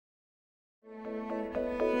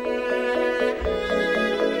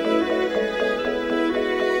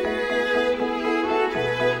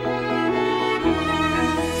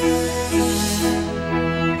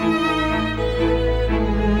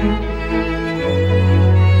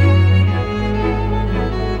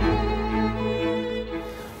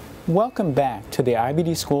Welcome back to the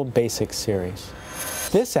IBD School Basics series.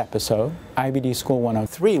 This episode, IBD School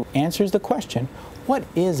 103, answers the question, what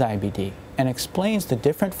is IBD? And explains the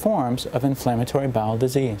different forms of inflammatory bowel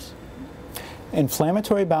disease.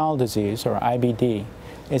 Inflammatory bowel disease, or IBD,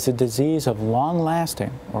 is a disease of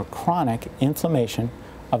long-lasting or chronic inflammation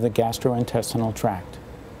of the gastrointestinal tract.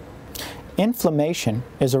 Inflammation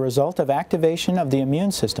is a result of activation of the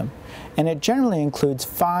immune system, and it generally includes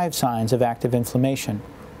 5 signs of active inflammation: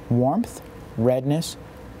 warmth, redness,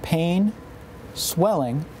 pain,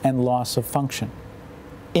 swelling, and loss of function.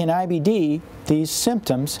 In IBD, these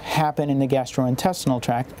symptoms happen in the gastrointestinal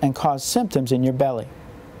tract and cause symptoms in your belly.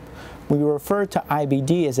 We refer to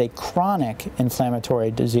IBD as a chronic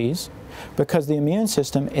inflammatory disease because the immune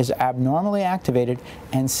system is abnormally activated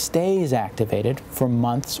and stays activated for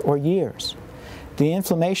months or years. The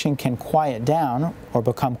inflammation can quiet down or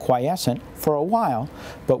become quiescent for a while,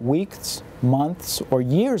 but weeks, months, or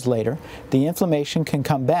years later, the inflammation can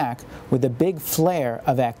come back with a big flare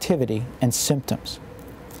of activity and symptoms.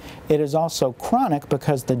 It is also chronic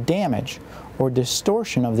because the damage or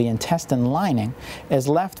distortion of the intestine lining is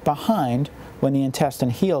left behind when the intestine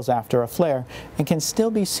heals after a flare and can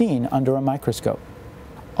still be seen under a microscope.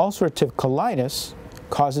 Ulcerative colitis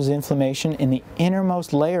causes inflammation in the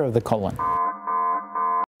innermost layer of the colon,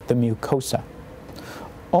 the mucosa.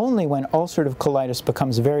 Only when ulcerative colitis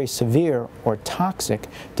becomes very severe or toxic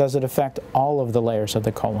does it affect all of the layers of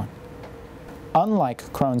the colon.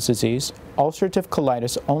 Unlike Crohn's disease, ulcerative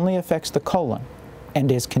colitis only affects the colon and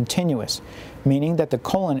is continuous, meaning that the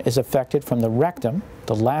colon is affected from the rectum,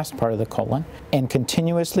 the last part of the colon, and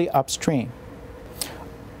continuously upstream.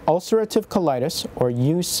 Ulcerative colitis, or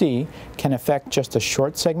UC, can affect just a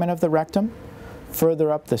short segment of the rectum, further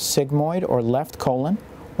up the sigmoid or left colon,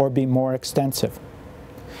 or be more extensive.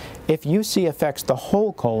 If UC affects the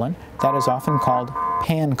whole colon, that is often called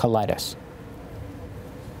pancolitis.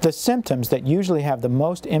 The symptoms that usually have the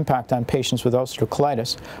most impact on patients with ulcerative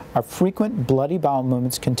colitis are frequent bloody bowel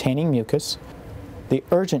movements containing mucus, the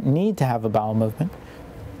urgent need to have a bowel movement,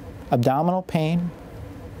 abdominal pain,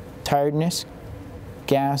 tiredness,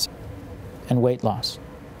 gas, and weight loss.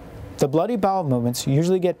 The bloody bowel movements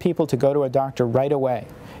usually get people to go to a doctor right away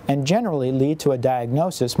and generally lead to a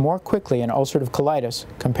diagnosis more quickly in ulcerative colitis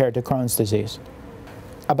compared to Crohn's disease.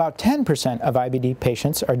 About 10% of IBD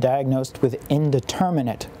patients are diagnosed with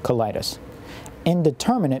indeterminate colitis.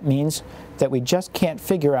 Indeterminate means that we just can't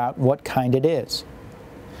figure out what kind it is.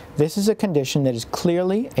 This is a condition that is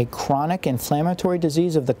clearly a chronic inflammatory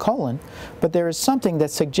disease of the colon, but there is something that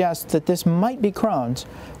suggests that this might be Crohn's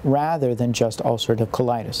rather than just ulcerative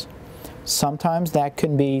colitis. Sometimes that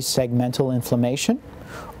can be segmental inflammation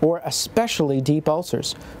or especially deep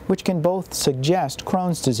ulcers, which can both suggest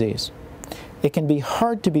Crohn's disease. It can be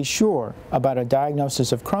hard to be sure about a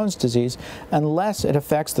diagnosis of Crohn's disease unless it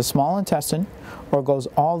affects the small intestine or goes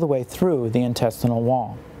all the way through the intestinal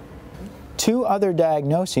wall. 2 other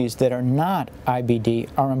diagnoses that are not IBD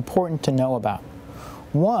are important to know about.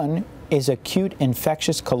 One is acute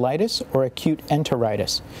infectious colitis or acute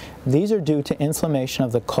enteritis. These are due to inflammation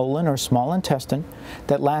of the colon or small intestine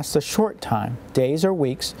that lasts a short time, days or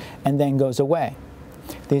weeks, and then goes away.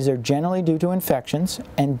 These are generally due to infections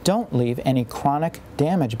and don't leave any chronic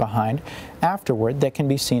damage behind afterward that can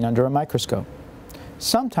be seen under a microscope.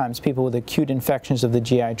 Sometimes people with acute infections of the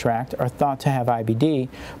GI tract are thought to have IBD,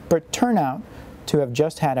 but turn out to have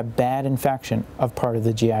just had a bad infection of part of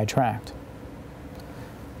the GI tract.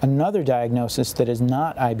 Another diagnosis that is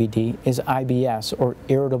not IBD is IBS, or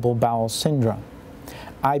irritable bowel syndrome.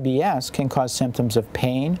 IBS can cause symptoms of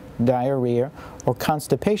pain, diarrhea, or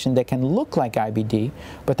constipation that can look like IBD,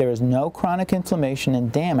 but there is no chronic inflammation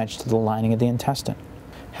and damage to the lining of the intestine.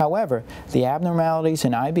 However, the abnormalities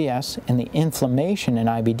in IBS and the inflammation in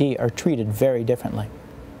IBD are treated very differently.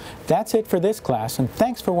 That's it for this class, and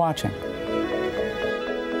thanks for watching.